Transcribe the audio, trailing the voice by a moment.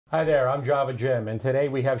Hi there, I'm Java Jim, and today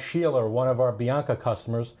we have Sheila, one of our Bianca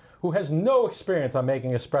customers, who has no experience on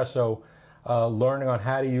making espresso, learning on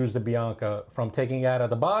how to use the Bianca, from taking it out of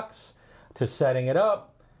the box, to setting it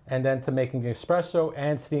up, and then to making espresso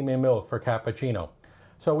and steaming milk for cappuccino.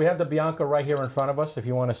 So we have the Bianca right here in front of us. If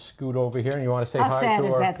you want to scoot over here and you want to say hi to her. How sad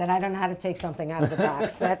is that I don't know how to take something out of the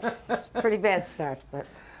box? That's a pretty bad start. But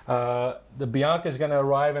the Bianca is going to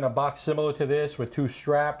arrive in a box similar to this with two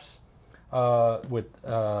straps, with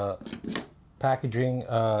packaging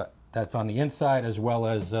that's on the inside, as well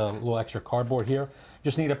as a little extra cardboard here.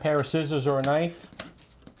 Just need a pair of scissors or a knife.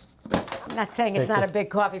 I'm not saying it's not a big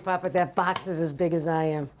coffee pot, but that box is as big as I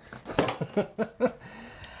am.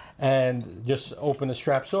 And just open the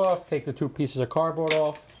straps off, take the two pieces of cardboard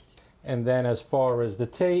off, and then as far as the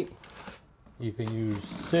tape, you can use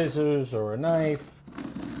scissors or a knife.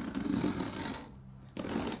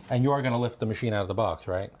 And you are going to lift the machine out of the box,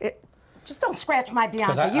 right? Just don't scratch my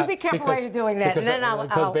Bianca. You be careful while you're doing that, and then I'll...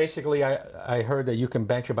 Because basically, I heard that you can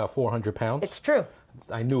bench about 400 pounds. It's true.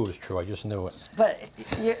 I knew it was true. I just knew it. But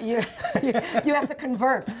you have to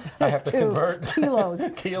convert. I have to convert kilos.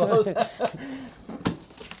 Kilos.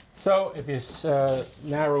 So if you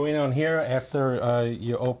narrow in on here, after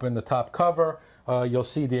you open the top cover, you'll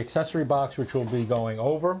see the accessory box, which will be going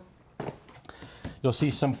over. You'll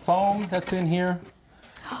see some foam that's in here.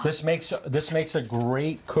 This makes a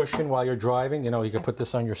great cushion while you're driving. You know, you can put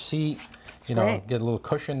this on your seat. You know, get a little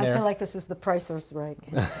cushion there. I feel like this is the Price is Right.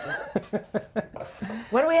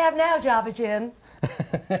 What do we have now, Java Jim?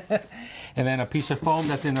 And then a piece of foam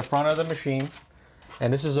that's in the front of the machine.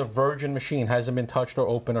 And this is a virgin machine, hasn't been touched or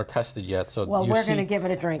opened or tested yet. So well, we're going to give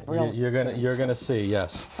it a drink. You're gonna see,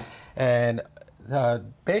 yes. And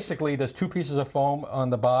basically, there's two pieces of foam on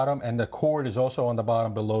the bottom, and the cord is also on the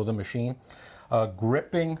bottom below the machine.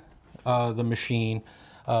 Gripping the machine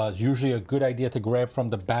is usually a good idea to grab from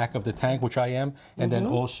the back of the tank, which I am, and then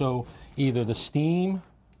also either the steam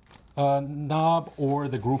knob or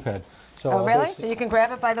the group head. So oh, really? So you can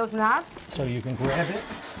grab it by those knobs? So you can grab it,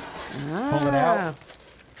 pull it out.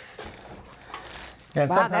 And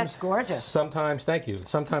wow, that's gorgeous. Sometimes, thank you.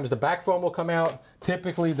 Sometimes the back foam will come out.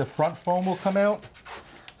 Typically, the front foam will come out.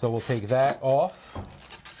 So we'll take that off.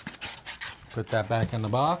 Put that back in the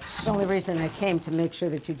box. It's the only reason I came, to make sure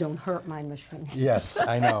that you don't hurt my machine. Yes,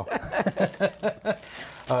 I know.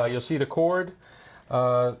 You'll see the cord.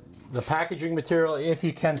 The packaging material, if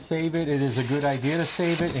you can save it, it is a good idea to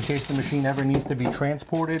save it in case the machine ever needs to be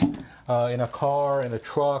transported in a car, in a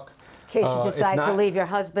truck. In case you decide to leave your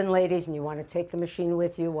husband, ladies, and you want to take the machine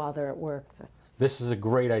with you while they're at work. This is a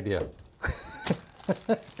great idea.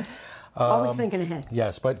 Always thinking ahead.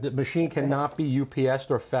 Yes, but the machine cannot be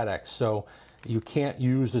UPS or FedEx, so you can't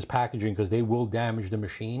use this packaging because they will damage the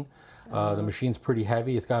machine. The machine's pretty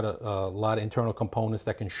heavy. It's got a lot of internal components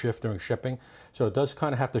that can shift during shipping. So it does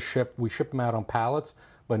kind of have to ship. We ship them out on pallets,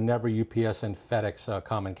 but never UPS and FedEx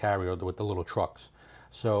common carrier with the little trucks.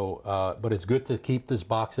 So, but it's good to keep this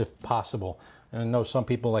box if possible. And I know some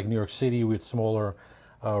people like New York City with smaller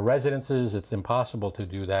residences, it's impossible to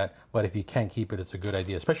do that. But if you can keep it, it's a good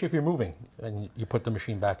idea, especially if you're moving and you put the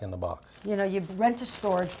machine back in the box. You know, you rent a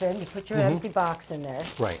storage bin, you put your empty box in there.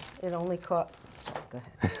 Right. It only costs... Go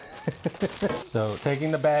ahead. So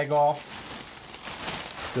taking the bag off,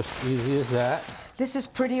 just easy as that. This is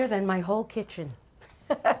prettier than my whole kitchen.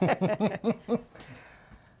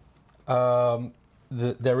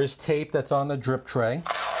 There is tape that's on the drip tray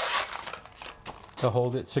to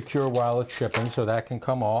hold it secure while it's shipping, so that can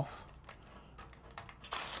come off.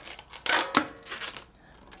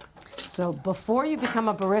 So before you become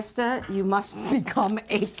a barista, you must become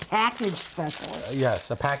a package specialist.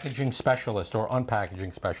 Yes, a packaging specialist or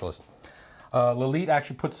unpackaging specialist. Lelit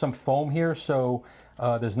actually put some foam here, so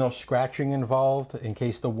there's no scratching involved in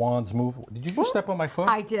case the wands move. Did you just step on my foot?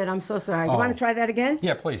 I did. I'm so sorry. You want to try that again?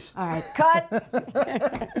 Yeah, please. All right,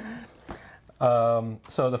 cut.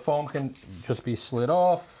 So the foam can just be slid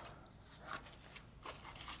off.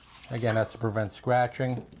 Again, that's to prevent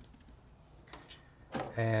scratching.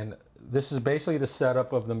 And this is basically the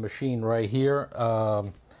setup of the machine right here.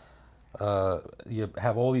 You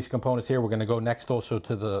have all these components here. We're going to go next also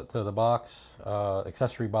to the box,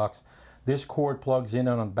 accessory box. This cord plugs in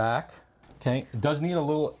on the back. Okay, it does need a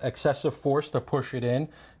little excessive force to push it in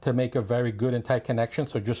to make a very good and tight connection.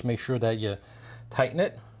 So just make sure that you tighten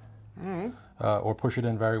it, or push it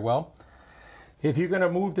in very well. If you're going to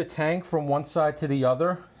move the tank from one side to the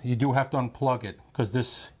other, you do have to unplug it because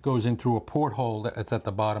this goes in through a porthole that's at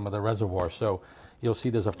the bottom of the reservoir. So you'll see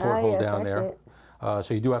there's a porthole down there.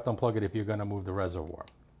 So you do have to unplug it if you're going to move the reservoir.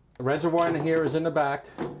 The reservoir in here is in the back.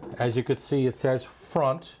 As you could see, it says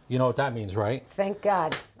front. You know what that means, right? Thank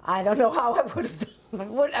God. I don't know how I would have done.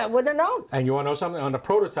 I wouldn't have known. And you want to know something? On the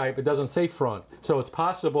prototype, it doesn't say front, so it's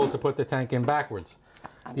possible to put the tank in backwards.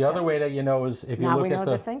 The other way that you know is if you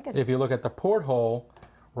look at the porthole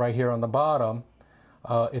right here on the bottom,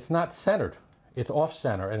 it's not centered. It's off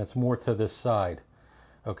center and it's more to this side.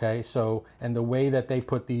 Okay, so, and the way that they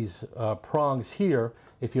put these prongs here,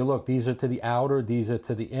 if you look, these are to the outer, these are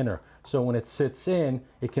to the inner. So when it sits in,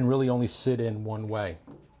 it can really only sit in one way.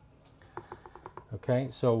 Okay,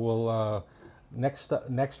 so we'll, next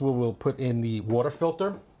we'll put in the water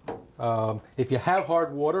filter. If you have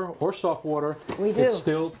hard water or soft water, it's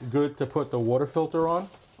still good to put the water filter on.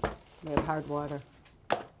 We have hard water.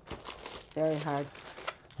 Very hard.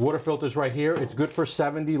 Water filter's right here. It's good for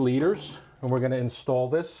 70 liters, and we're going to install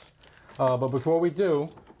this. But before we do,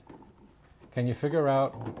 can you figure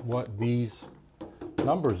out what these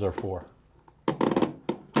numbers are for?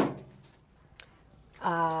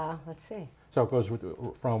 Let's see. So it goes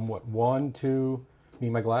from what, 1 to, need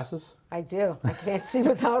my glasses? I do. I can't see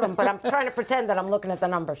without them, but I'm trying to pretend that I'm looking at the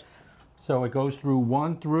numbers. So it goes through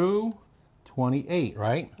 1 through 28,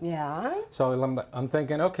 right? Yeah. So I'm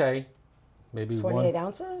thinking, okay, maybe 28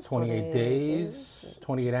 ounces? 28 days,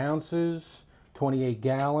 28 ounces, 28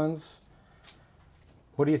 gallons.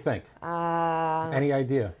 What do you think? Any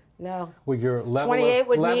idea? No. With your level 28 of,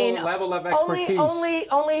 would level, mean level of expertise.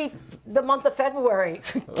 Only the month of February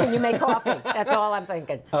can you make coffee. That's all I'm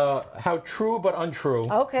thinking. How true but untrue.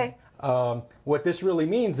 Okay. What this really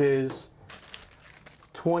means is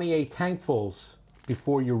 28 tankfuls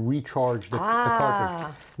before you recharge the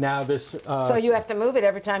cartridge. Now this. So you have to move it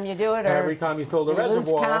every time you do it, or every time you fill the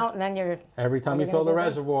reservoir. Lose count, and then you're. Every time you fill the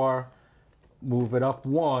reservoir, move it up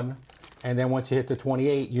 1, and then once you hit the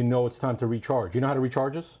 28, you know it's time to recharge. You know how to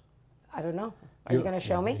recharge this? I don't know. Are you going to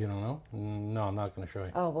show me? You don't know? No, I'm not going to show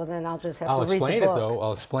you. Oh, well then I'll just have to I'll read the book. explain it though.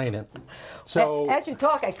 I'll explain it. So as you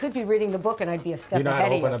talk, I could be reading the book and I'd be a step you know how ahead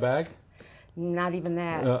to of you. open a bag? Not even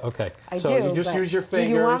that. Okay. I so do, you just use your fingers.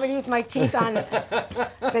 Do you want me to use my teeth on?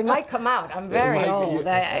 They might come out. I'm very old.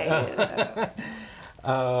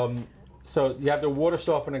 So you have the water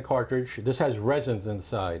softening cartridge. This has resins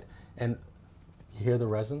inside, and you hear the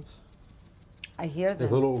resins? I hear them.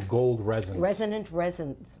 There's little gold resins. Resonant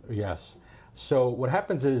resins. Yes. So what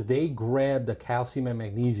happens is they grab the calcium and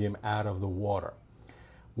magnesium out of the water.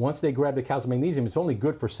 Once they grab the calcium and magnesium, it's only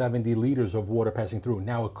good for 70 liters of water passing through.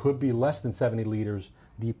 Now it could be less than 70 liters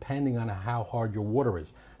depending on how hard your water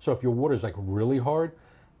is. So if your water is like really hard,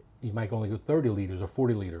 you might only go 30 liters or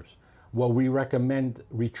 40 liters. What we recommend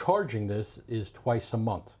recharging this is twice a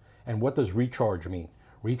month. And what does recharge mean?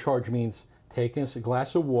 Recharge means taking a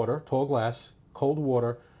glass of water, tall glass, cold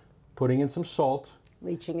water, putting in some salt,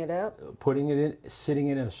 leaching it out, putting it in, sitting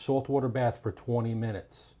in a saltwater bath for 20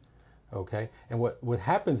 minutes. Okay, and what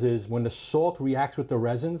happens is when the salt reacts with the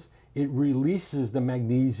resins, it releases the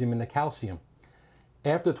magnesium and the calcium.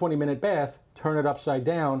 After a 20-minute bath, turn it upside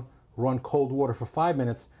down, run cold water for 5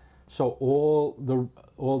 minutes, so all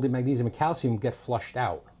the magnesium and calcium get flushed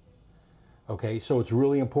out. Okay, so it's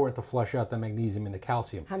really important to flush out the magnesium and the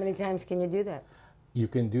calcium. How many times can you do that? You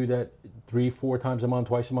can do that 3-4 times a month,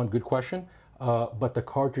 twice a month. Good question. But the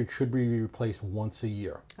cartridge should be replaced once a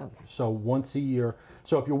year. Okay. So once a year.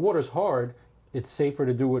 So if your water's hard, it's safer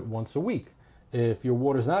to do it once a week. If your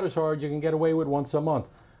water's not as hard, you can get away with once a month.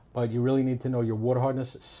 But you really need to know your water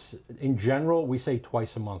hardness. In general, we say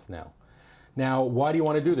twice a month now. Now, why do you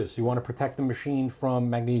want to do this? You want to protect the machine from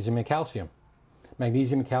magnesium and calcium.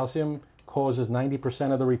 Magnesium and calcium causes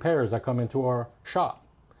 90% of the repairs that come into our shop.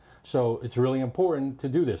 So it's really important to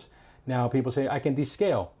do this. Now, people say, I can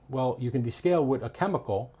descale. Well, you can descale with a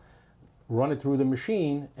chemical, run it through the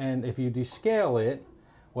machine, and if you descale it,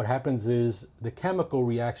 what happens is the chemical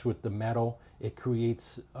reacts with the metal. It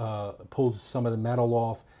creates, pulls some of the metal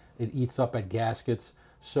off. It eats up at gaskets.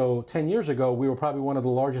 So 10 years ago, we were probably one of the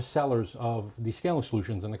largest sellers of descaling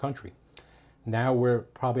solutions in the country. Now we're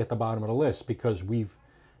probably at the bottom of the list because we've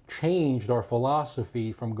changed our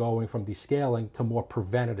philosophy from going from descaling to more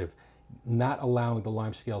preventative, not allowing the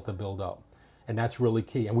lime scale to build up. And that's really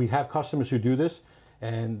key. And we have customers who do this,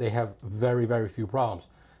 and they have very, very few problems.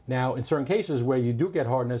 Now, in certain cases where you do get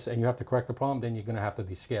hardness and you have to correct the problem, then you're going to have to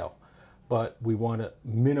descale. But we want to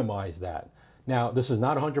minimize that. Now, this is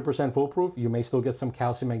not 100% foolproof. You may still get some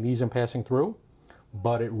calcium, magnesium passing through,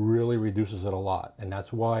 but it really reduces it a lot. And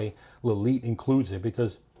that's why Lelit includes it,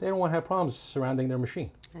 because they don't want to have problems surrounding their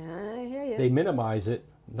machine. I hear you. They minimize it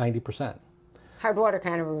 90%. Hard water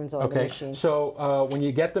kind of ruins all the machines. So when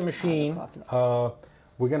you get the machine,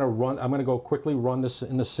 we're going to run, I'm going to go quickly run this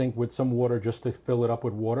in the sink with some water just to fill it up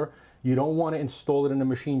with water. You don't want to install it in the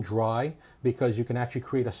machine dry because you can actually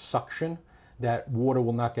create a suction that water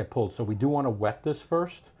will not get pulled. So we do want to wet this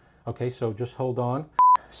first. Okay, so just hold on.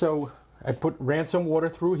 So I ran some water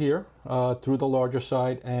through here, through the larger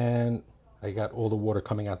side, and I got all the water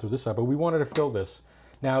coming out through this side, but we wanted to fill this.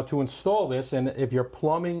 Now to install this, and if you're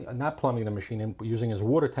not plumbing the machine and using as a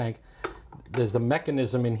water tank, there's a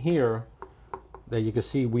mechanism in here that you can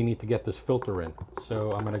see we need to get this filter in.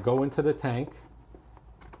 So I'm going to go into the tank,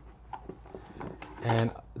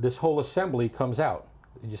 and this whole assembly comes out.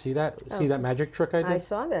 Did you see that? Oh. See that magic trick I did? I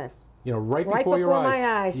saw that. You know, right before your eyes. my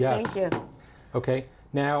eyes. Yes. Thank you. Okay.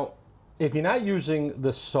 Now, if you're not using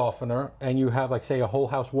the softener and you have, like, say, a whole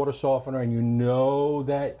house water softener, and you know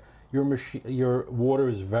that your water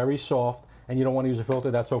is very soft and you don't want to use a filter,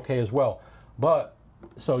 that's okay as well. But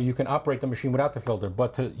so you can operate the machine without the filter.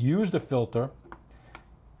 But to use the filter,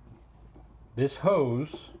 this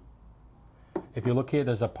hose, if you look here,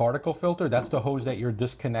 there's a particle filter. That's the hose that you're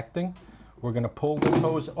disconnecting. We're going to pull this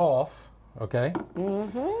hose off, okay?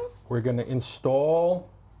 Mm-hmm. We're going to install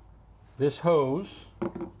this hose.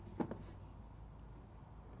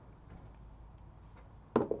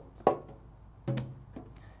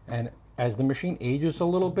 And as the machine ages a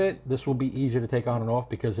little bit, this will be easier to take on and off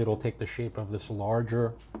because it'll take the shape of this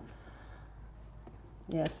larger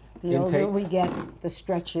Yes, the older we get, the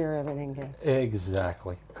stretchier everything gets.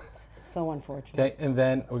 Exactly. So unfortunate. Okay, and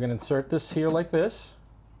then we're going to insert this here like this.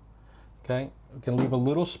 Okay, we can leave a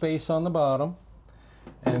little space on the bottom.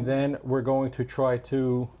 And then we're going to try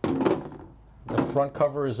to, the front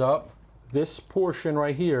cover is up. This portion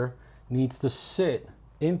right here needs to sit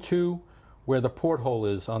into where the porthole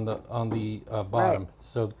is on the bottom. Right.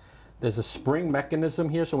 So there's a spring mechanism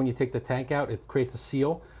here, so when you take the tank out, it creates a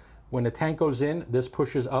seal. When the tank goes in, this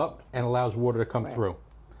pushes up and allows water to come through.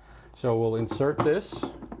 So we'll insert this.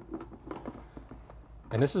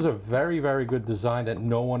 And this is a very, very good design that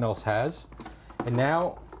no one else has. And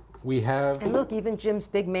now we have... And look, even Jim's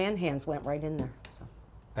big man hands went right in there. So.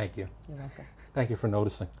 Thank you. You're welcome. Thank you for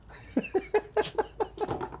noticing.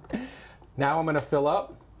 Now I'm going to fill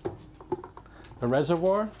up the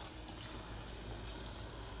reservoir.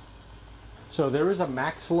 So there is a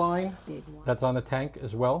max line that's on the tank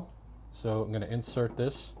as well. So I'm going to insert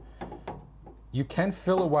this. You can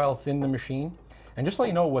fill it while it's in the machine. And just to let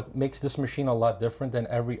you know what makes this machine a lot different than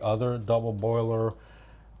every other double boiler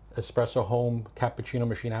espresso home cappuccino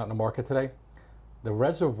machine out in the market today, the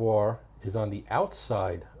reservoir is on the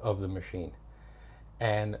outside of the machine.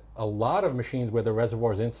 And a lot of machines where the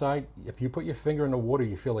reservoir is inside, if you put your finger in the water,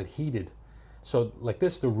 you feel it heated. So like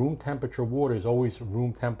this, the room temperature water is always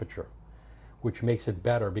room temperature, which makes it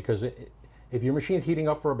better because if your machine is heating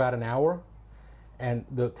up for about an hour, and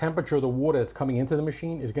the temperature of the water that's coming into the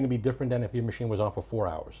machine is going to be different than if your machine was on for 4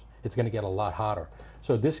 hours. It's going to get a lot hotter.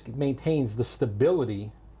 So this maintains the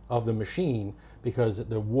stability of the machine because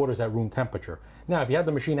the water's at room temperature. Now, if you have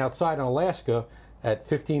the machine outside in Alaska at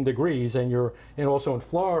 15 degrees and you're also in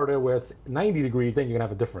Florida where it's 90 degrees, then you're going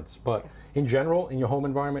to have a difference. But in general, in your home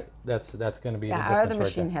environment, that's going to be the difference. Our other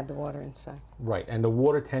machine had the water inside. Right, and the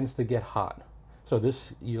water tends to get hot. So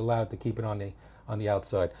this, you're allowed to keep it on the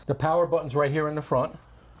outside. The power button's right here in the front.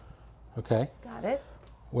 Okay. Got it.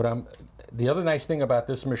 The other nice thing about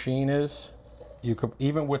this machine is you could,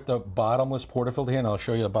 even with the bottomless portafilter here, and I'll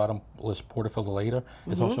show you the bottomless portafilter later,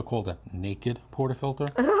 it's also called a naked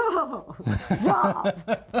portafilter. Oh,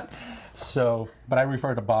 stop. So, but I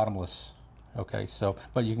refer to bottomless. Okay, so,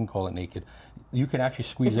 but you can call it naked. You can actually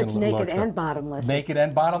squeeze in a little larger. Naked and bottomless. Naked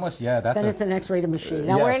and bottomless, yeah. Then it's an X-rated machine.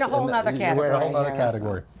 Now we're in a whole other category. We're in a whole other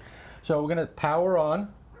category. So we're going to power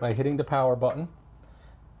on by hitting the power button.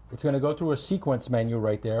 It's going to go through a sequence menu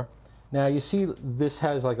right there. Now you see this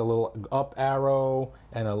has like a little up arrow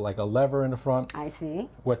and like a lever in the front. I see.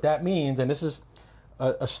 What that means, and this is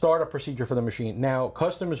a startup procedure for the machine. Now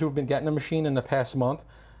customers who've been getting the machine in the past month,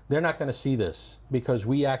 they're not going to see this because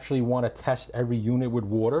we actually want to test every unit with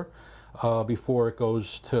water before it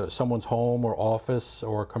goes to someone's home or office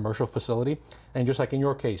or commercial facility. And just like in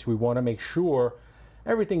your case, we want to make sure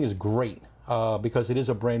everything is great because it is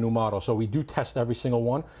a brand new model. So we do test every single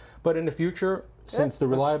one. But in the future, since the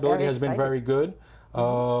reliability has been very good,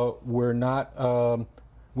 we're not,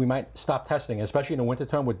 we might stop testing, especially in the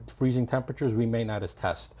wintertime with freezing temperatures, we may not as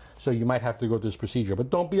test. So you might have to go through this procedure. But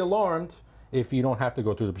don't be alarmed if you don't have to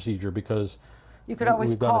go through the procedure because you could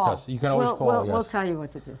always call. You can always call, yes. We'll tell you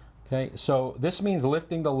what to do. Okay, so this means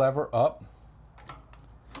lifting the lever up.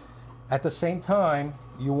 At the same time,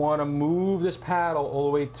 you want to move this paddle all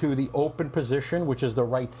the way to the open position, which is the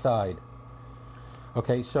right side.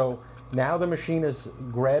 Okay, so now the machine is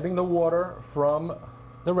grabbing the water from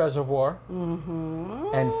the reservoir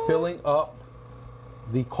and filling up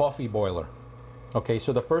the coffee boiler. Okay,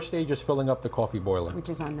 so the first stage is filling up the coffee boiler. Which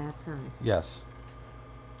is on that side. Yes.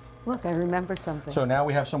 Look, I remembered something. So now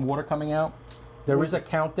we have some water coming out. There is a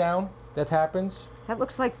countdown that happens. That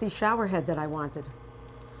looks like the shower head that I wanted.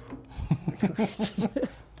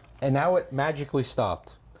 And now it magically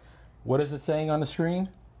stopped. What is it saying on the screen?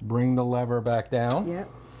 Bring the lever back down. Yep.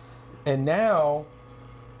 And now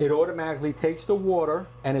it automatically takes the water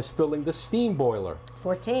and is filling the steam boiler.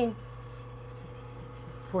 14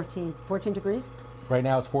 degrees? Right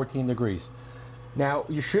now it's 14 degrees. Now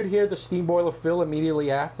you should hear the steam boiler fill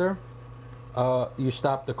immediately after you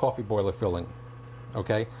stop the coffee boiler filling.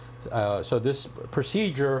 Okay? So this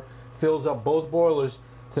procedure fills up both boilers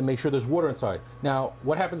to make sure there's water inside. Now,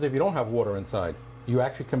 what happens if you don't have water inside? You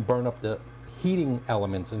actually can burn up the heating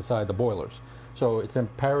elements inside the boilers. So it's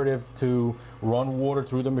imperative to run water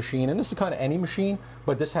through the machine, and this is kind of any machine,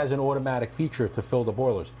 but this has an automatic feature to fill the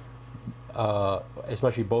boilers,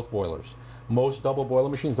 especially both boilers. Most double boiler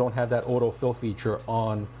machines don't have that auto fill feature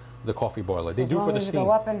on the coffee boiler. They do for the steam.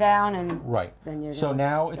 Go up and down, and right. Then you're so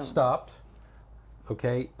now it's stopped.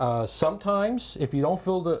 Okay. Sometimes if you don't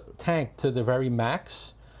fill the tank to the very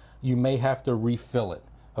max, you may have to refill it.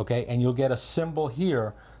 Okay, and you'll get a symbol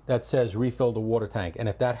here that says refill the water tank. And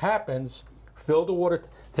if that happens, fill the water,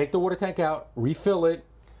 take the water tank out, refill it,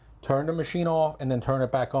 turn the machine off, and then turn it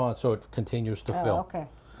back on so it continues to fill. Okay.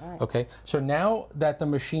 All right. Okay, so now that the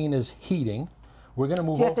machine is heating, we're going to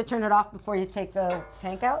move on. Do you have to turn it off before you take the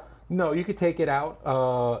tank out? No, you could take it out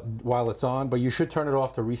while it's on, but you should turn it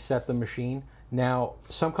off to reset the machine. Now,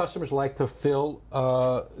 some customers like to fill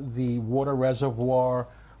the water reservoir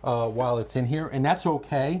while it's in here, and that's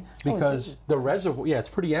okay because the reservoir, yeah, it's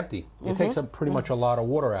pretty empty. It takes up pretty much a lot of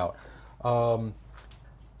water out.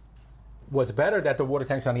 What's better that the water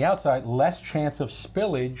tank's on the outside, less chance of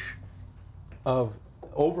spillage of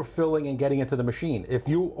overfilling and getting into the machine. If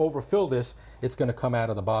you overfill this, it's going to come out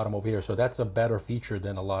of the bottom over here. So that's a better feature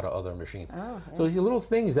than a lot of other machines. Oh, yeah. So these little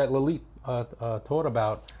things that Lelit taught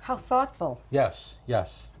about. How thoughtful. Yes,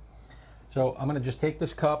 yes. So I'm going to just take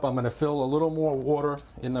this cup. I'm going to fill a little more water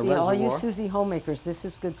in the reservoir. All you Susie homemakers, this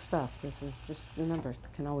is good stuff. This is just, remember, you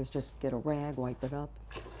can always just get a rag, wipe it up.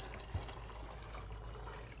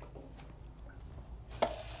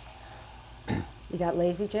 You got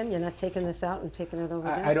lazy, Jim? You're not taking this out and taking it over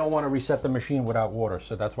there? I don't want to reset the machine without water,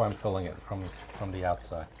 so that's why I'm filling it from the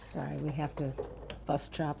outside. Sorry, we have to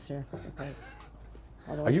bust chops here.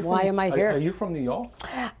 Why am I here? Are you from New York?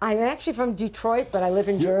 I'm actually from Detroit, but I live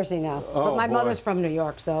in Jersey now. But my mother's from New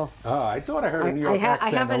York, so. Oh, I thought I heard a New York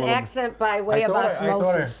accent. I have an accent by way of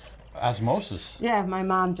osmosis. Osmosis? Yeah, my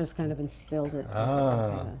mom just kind of instilled it.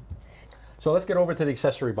 So let's get over to the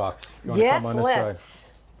accessory box. Yes, let's.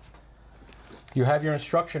 You have your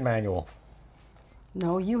instruction manual.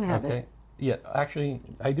 No, you have it. Yeah, actually,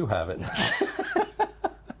 I do have it.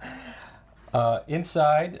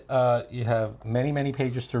 Inside, you have many, many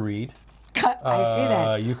pages to read. I see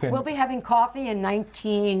that. We'll be having coffee in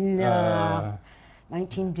 19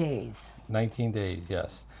 days. 19 days,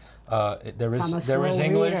 yes. There is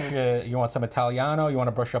English. You want some Italiano? You want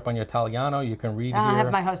to brush up on your Italiano? You can read here. I'll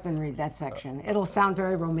have my husband read that section. It'll sound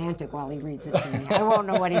very romantic while he reads it to me. I won't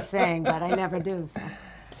know what he's saying, but I never do. So.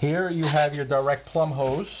 Here you have your direct plumb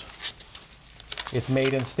hose. It's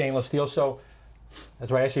made in stainless steel, so that's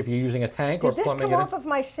why I asked you if you're using a tank or plumbing it. Did this come off of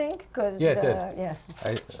my sink? Yeah, it did. Yeah.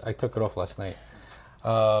 I took it off last night.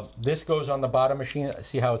 This goes on the bottom machine.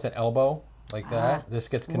 See how it's an elbow? Like that. This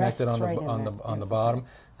gets connected on the bottom.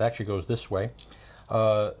 It actually goes this way.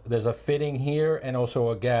 There's a fitting here and also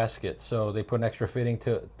a gasket. So they put an extra fitting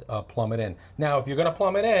to plumb it in. Now, if you're going to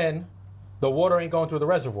plumb it in, the water ain't going through the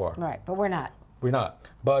reservoir. Right, but we're not. We're not.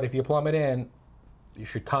 But if you plumb it in, you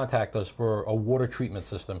should contact us for a water treatment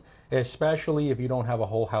system, especially if you don't have a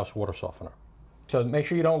whole house water softener. So make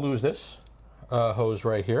sure you don't lose this hose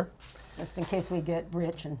right here. Just in case we get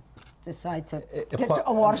rich and decide to get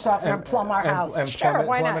a water softener and plumb our house. Sure,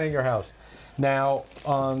 why not? Plumb it in your house. Now,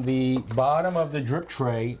 on the bottom of the drip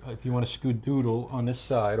tray, if you want to skedaddle on this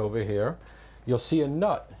side over here, you'll see a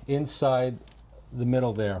nut inside the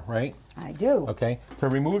middle there, right? I do. Okay. To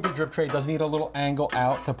remove the drip tray, it does need a little angle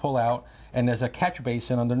out to pull out, and there's a catch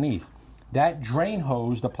basin underneath. That drain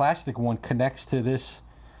hose, the plastic one, connects to this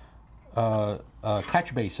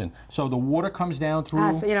catch basin. So the water comes down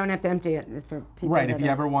through. So you don't have to empty it for people. Right, if you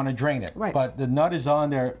ever want to drain it. Right. But the nut is on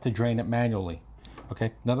there to drain it manually.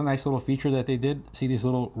 Okay, another nice little feature that they did, see these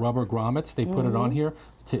little rubber grommets? They put it on here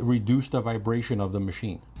to reduce the vibration of the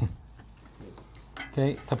machine.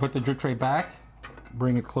 Okay, to put the drip tray back,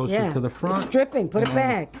 bring it closer to the front. It's dripping, put it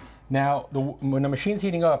back. Now, when the machine's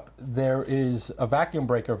heating up, there is a vacuum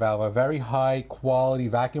breaker valve, a very high quality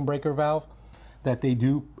vacuum breaker valve that they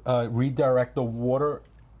do redirect the water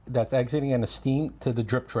that's exiting and the steam to the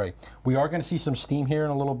drip tray. We are going to see some steam here in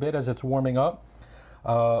a little bit as it's warming up,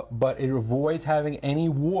 but it avoids having any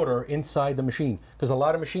water inside the machine, because a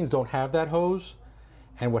lot of machines don't have that hose,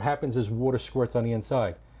 and what happens is water squirts on the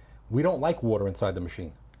inside. We don't like water inside the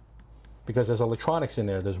machine because there's electronics in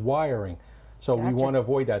there, there's wiring, so we want to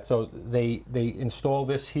avoid that. So they install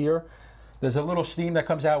this here. There's a little steam that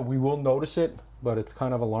comes out. We will notice it, but it's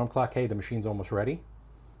kind of alarm clock. Hey, the machine's almost ready.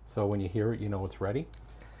 So when you hear it, you know it's ready.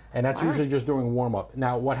 And that's usually just during warm up.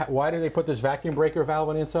 Now, why do they put this vacuum breaker valve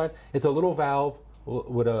on the inside? It's a little valve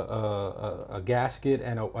with a gasket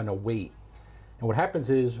and a weight. And what happens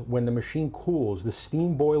is when the machine cools, the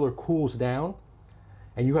steam boiler cools down,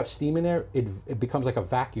 and you have steam in there, it becomes like a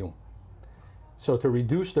vacuum. So to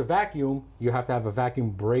reduce the vacuum, you have to have a vacuum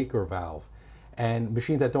breaker valve. And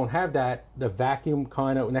machines that don't have that, the vacuum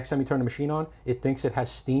kind of, next time you turn the machine on, it thinks it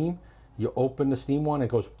has steam. You open the steam one, it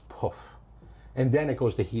goes poof. And then it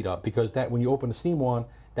goes to heat up, because that when you open the steam one,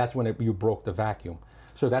 that's when you broke the vacuum.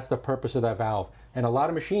 So that's the purpose of that valve. And a lot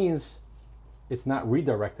of machines, it's not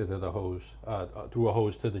redirected to the hose, through a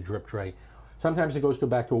hose to the drip tray. Sometimes it goes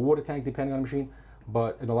back to a water tank, depending on the machine.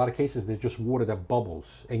 But in a lot of cases, there's just water that bubbles.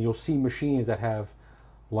 And you'll see machines that have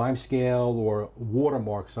lime scale or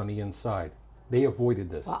watermarks on the inside. They avoided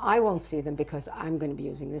this. Well, I won't see them because I'm going to be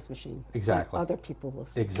using this machine. Exactly. But other people will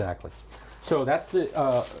see. Exactly. So that's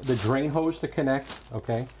the drain hose to connect,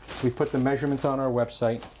 okay? We put the measurements on our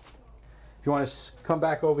website. If you want to come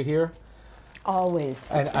back over here. Always.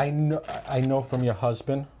 And I know from your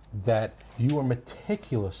husband that you are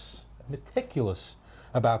meticulous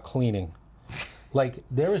about cleaning. Like,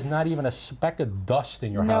 there is not even a speck of dust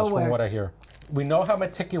in your house from what I hear. We know how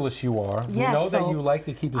meticulous you are. Yes, we know that so you like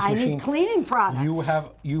to keep this I machine. need cleaning products.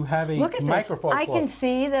 You have a Look at microphone. this. I can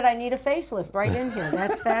see that I need a facelift right in here.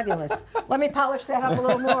 That's fabulous. Let me polish that up a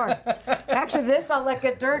little more. Actually, this I'll let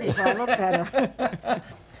get dirty so I look better.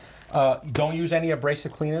 Don't use any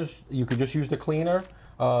abrasive cleaners. You could just use the cleaner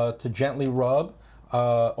to gently rub.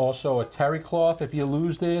 Also, a terry cloth, if you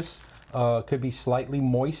lose this, could be slightly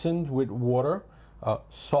moistened with water,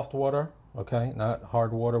 soft water. Okay, not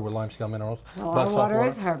hard water with limescale minerals. Well, our water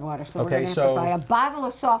is hard water, so we're going to have to buy a bottle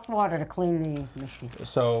of soft water to clean the machine.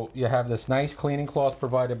 So you have this nice cleaning cloth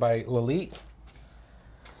provided by Lelit.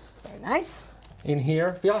 Very nice. In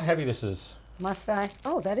here, feel how heavy this is. Must I?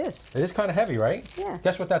 Oh, that is. It is kind of heavy, right? Yeah.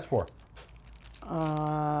 Guess what that's for?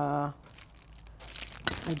 No.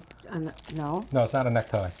 No, it's not a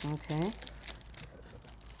necktie. Okay.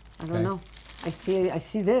 I don't know. I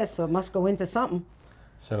see this, so it must go into something.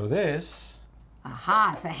 So this.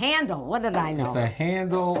 Aha, it's a handle. What did I know? It's a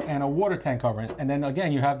handle and a water tank cover. And then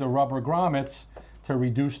again, you have the rubber grommets to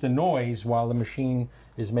reduce the noise while the machine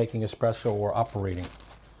is making espresso or operating.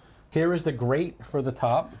 Here is the grate for the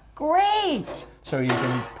top. Great! So you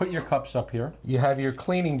can put your cups up here. You have your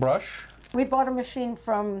cleaning brush. We bought a machine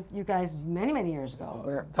from you guys many, many years ago.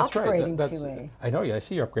 We're upgrading to a... I know, yeah, I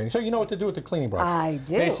see you're upgrading. So you know what to do with the cleaning brush. I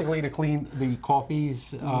do. Basically to clean the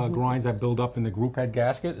coffees, grinds that build up in the group head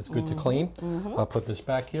gasket. It's good to clean. I'll put this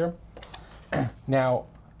back here. Now,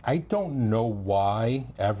 I don't know why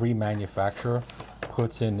every manufacturer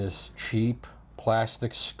puts in this cheap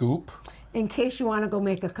plastic scoop. In case you want to go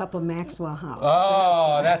make a cup of Maxwell House.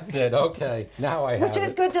 Oh, that's it. Okay. Now I have Which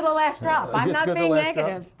is good to the last drop. I'm not being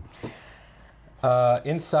negative.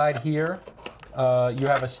 Inside here, you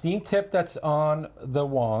have a steam tip that's on the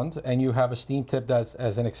wand, and you have a steam tip that's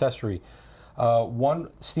as an accessory. One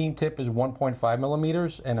steam tip is 1.5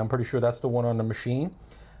 millimeters, and I'm pretty sure that's the one on the machine,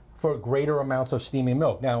 for greater amounts of steaming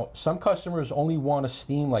milk. Now, some customers only want to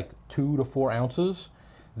steam like 2 to 4 ounces.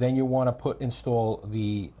 Then you want to install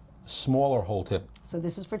the smaller hole tip. So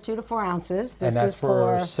this is for 2 to 4 ounces. This and that's is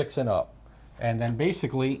for 6 and up. And then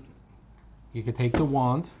basically, you can take the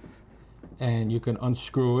wand and you can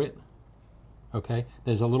unscrew it. Okay,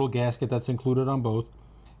 there's a little gasket that's included on both,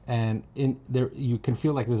 and in there you can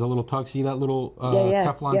feel like there's a little tug. See that little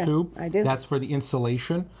Teflon tube? I do. That's for the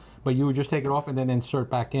insulation. But you would just take it off and then insert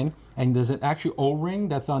back in. And there's an actual O-ring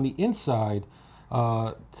that's on the inside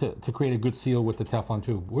to create a good seal with the Teflon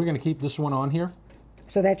tube. We're going to keep this one on here.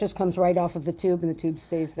 So that just comes right off of the tube, and the tube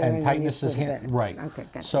stays there. And tightness is right. Okay,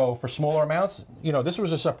 good. So for smaller amounts, you know, this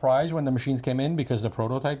was a surprise when the machines came in because the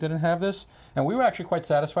prototype didn't have this, and we were actually quite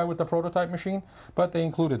satisfied with the prototype machine. But they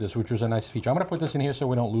included this, which was a nice feature. I'm going to put this in here so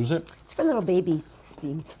we don't lose it. It's for little baby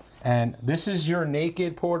steams. And this is your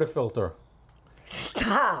naked portafilter.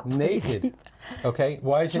 Stop. Naked. Okay.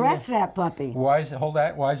 Why is it? Dress that puppy. Why is it? Hold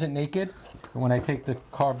that. Why is it naked? When I take the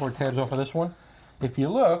cardboard tabs off of this one, if you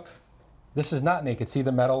look. This is not naked. See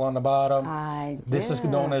the metal on the bottom? I do. This is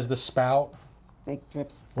known as the spout. Fake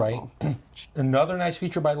drip. right? Another nice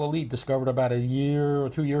feature by Lelit, discovered about a year or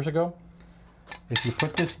 2 years ago. If you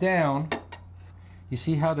put this down, you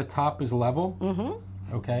see how the top is level?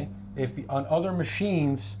 Mm-hmm. Okay. If on other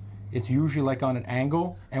machines, it's usually like on an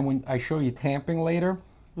angle, and when I show you tamping later,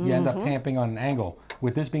 you end up tamping on an angle.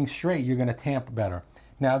 With this being straight, you're going to tamp better.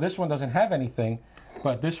 Now, this one doesn't have anything,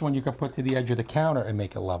 but this one you can put to the edge of the counter and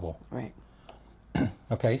make it level. Right.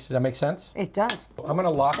 Okay, so that makes sense? It does. I'm going to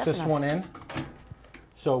lock this one in.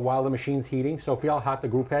 So while the machine's heating, so feel how hot the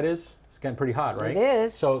group head is. It's getting pretty hot, right? It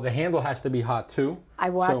is. So the handle has to be hot too. I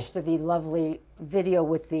watched the lovely video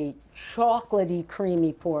with the chocolatey,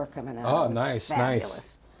 creamy pour coming out. Oh, It was nice, fabulous.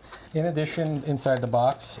 nice. In addition, inside the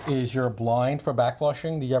box is your blind for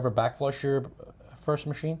backflushing. Do you ever backflush your first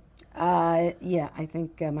machine? Yeah, I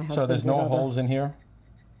think my husband. So there's did no all the- holes in here?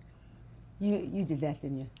 You did that,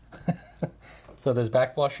 didn't you? So there's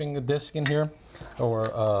backflushing disc in here,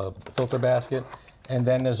 or filter basket. And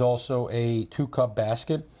then there's also a 2-cup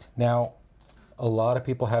basket. Now, a lot of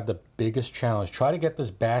people have the biggest challenge. Try to get this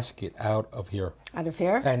basket out of here. Out of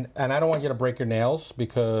here? And I don't want you to break your nails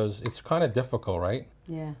because it's kind of difficult, right?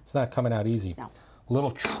 Yeah. It's not coming out easy. No. Little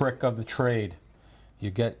trick of the trade. You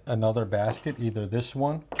get another basket, either this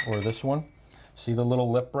one or this one. See the little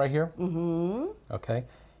lip right here? Mm-hmm. Okay.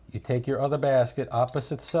 You take your other basket,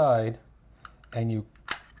 opposite side, and you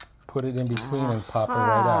put it in between and pop it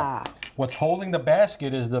right out. What's holding the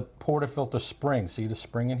basket is the portafilter spring. See the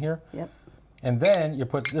spring in here? Yep. And then you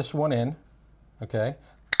put this one in, okay?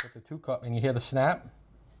 Put the 2-cup, and you hear the snap?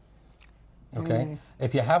 Okay. Nice.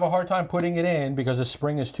 If you have a hard time putting it in because the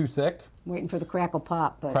spring is too thick, Waiting for the crackle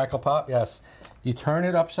pop, but crackle pop, yes. You turn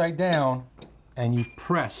it upside down and you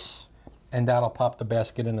press, and that'll pop the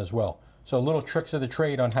basket in as well. So little tricks of the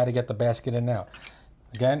trade on how to get the basket in and out.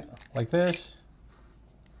 Again, like this.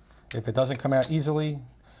 If it doesn't come out easily,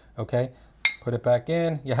 okay, put it back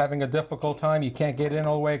in. You're having a difficult time, you can't get in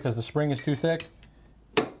all the way because the spring is too thick,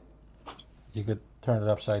 you could turn it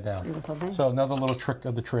upside down. Beautiful thing. So another little trick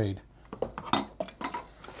of the trade.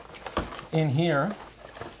 In here,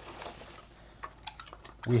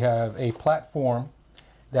 we have a platform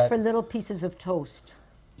that for little pieces of toast.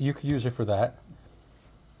 you could use it for that.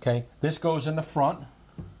 Okay, this goes in the front,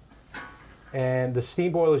 and the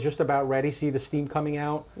steam boiler is just about ready. See the steam coming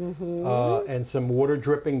out, and some water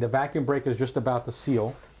dripping. The vacuum breaker is just about to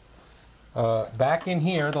seal. Back in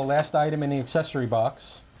here, the last item in the accessory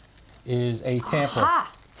box is a tamper.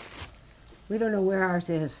 Aha! We don't know where ours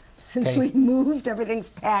is. Since Okay. we moved, everything's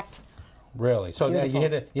packed. Really? So now you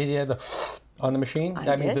Beautiful. hear the on the machine? I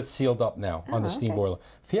That means did. it's sealed up now on the steam okay. boiler.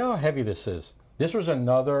 Feel how heavy this is. This was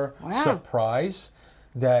another Wow. surprise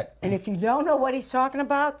that And if you don't know what he's talking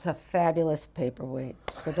about, it's a fabulous paperweight.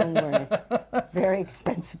 So don't worry. Very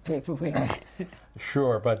expensive paperweight.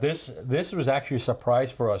 Sure, but this was actually a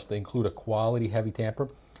surprise for us to include a quality heavy tamper.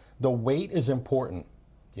 The weight is important.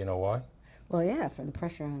 Do you know why? Well, yeah, for the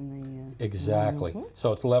pressure on the... Exactly.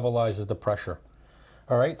 So it levelizes the pressure.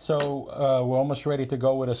 All right, so we're almost ready to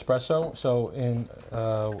go with espresso. So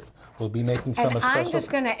we'll be making some And espresso. I'm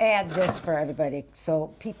just going to add this for everybody. So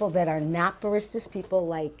people that are not baristas, people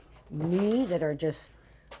like me that are just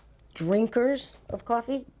drinkers of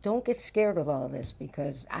coffee, don't get scared with all of this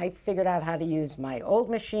because I figured out how to use my old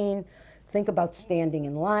machine. Think about standing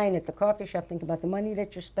in line at the coffee shop. Think about the money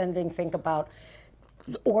that you're spending. Think about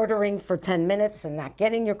ordering for 10 minutes and not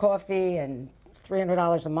getting your coffee, and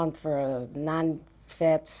 $300 a month for a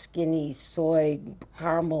non-fat, skinny, soy,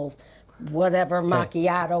 caramel, whatever,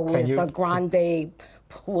 macchiato with you- a grande,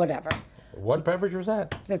 whatever. What beverage was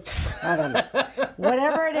that? I don't know.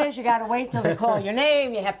 Whatever it is, you got to wait till they call your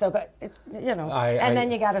name. You have to go, it's, you know, and then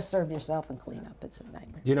you got to serve yourself and clean up. It's a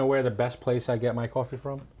nightmare. You know where the best place I get my coffee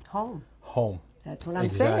from? Home. Home. That's what I'm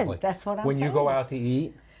Exactly. saying. That's what I'm when saying. you go out to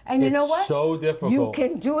eat, And you it's know what? so difficult. You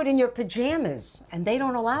can do it in your pajamas, and they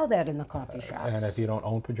don't allow that in the coffee shops. And if you don't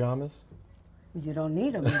own pajamas? You don't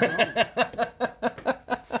need them.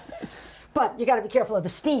 But you got to be careful of the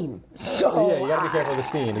steam. So Yeah, you got to be careful of the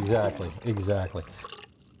steam. Exactly, exactly.